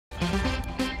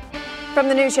From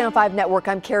the News Channel 5 network,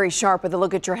 I'm Carrie Sharp with a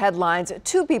look at your headlines.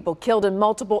 2 people killed and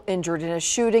multiple injured in a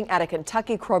shooting at a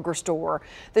Kentucky Kroger store.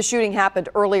 The shooting happened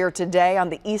earlier today on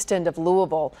the east end of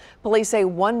Louisville. Police say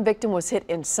 1 victim was hit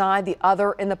inside, the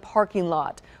other in the parking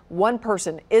lot. 1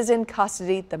 person is in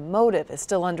custody. The motive is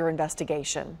still under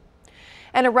investigation.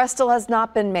 An arrest still has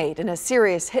not been made in a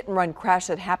serious hit-and-run crash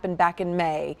that happened back in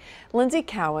May. Lindsay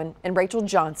Cowan and Rachel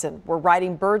Johnson were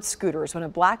riding bird scooters when a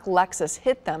black Lexus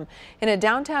hit them in a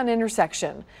downtown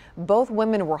intersection. Both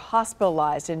women were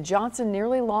hospitalized and Johnson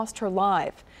nearly lost her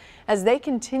life. As they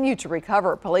continue to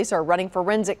recover, police are running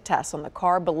forensic tests on the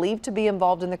car believed to be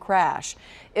involved in the crash.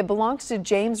 It belongs to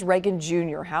James Reagan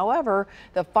Jr. However,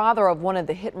 the father of one of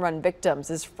the hit-and-run victims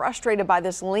is frustrated by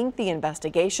this lengthy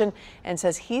investigation and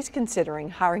says he's considering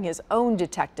hiring his own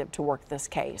detective to work this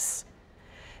case.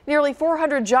 Nearly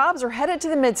 400 jobs are headed to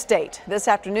the Mid-State. This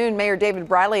afternoon, Mayor David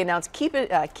Briley announced Keep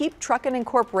Truckin'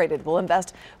 Incorporated will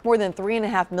invest more than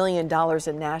 $3.5 million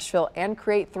in Nashville and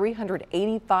create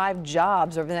 385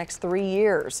 jobs over the next 3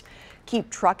 years. Keep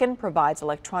Truckin' provides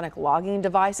electronic logging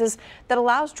devices that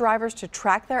allows drivers to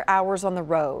track their hours on the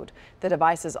road. The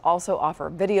devices also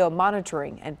offer video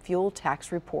monitoring and fuel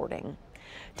tax reporting.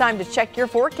 Time to check your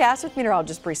forecast with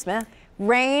meteorologist Bree Smith.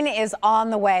 Rain is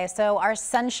on the way, so our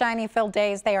sunshiny-filled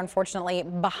days, they are unfortunately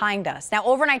behind us. Now,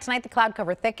 overnight tonight, the cloud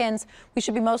cover thickens. We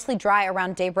should be mostly dry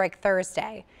around daybreak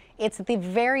Thursday. It's at the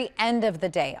very end of the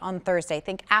day on Thursday.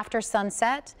 Think after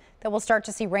sunset that we'll start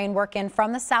to see rain work in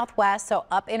from the southwest, so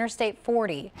up Interstate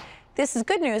 40. This is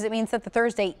good news. It means that the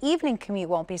Thursday evening commute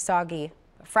won't be soggy,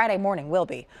 but Friday morning will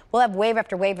be. We'll have wave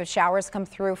after wave of showers come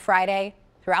through Friday,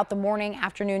 throughout the morning,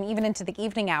 afternoon, even into the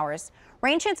evening hours.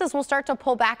 Rain chances will start to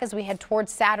pull back as we head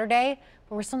towards Saturday,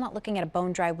 but we're still not looking at a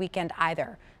bone dry weekend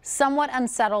either. Somewhat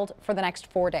unsettled for the next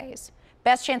 4 days.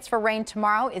 Best chance for rain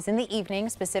tomorrow is in the evening,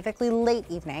 specifically late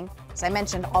evening. As I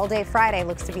mentioned, all day Friday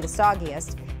looks to be the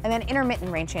soggiest, and then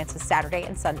intermittent rain chances Saturday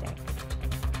and Sunday.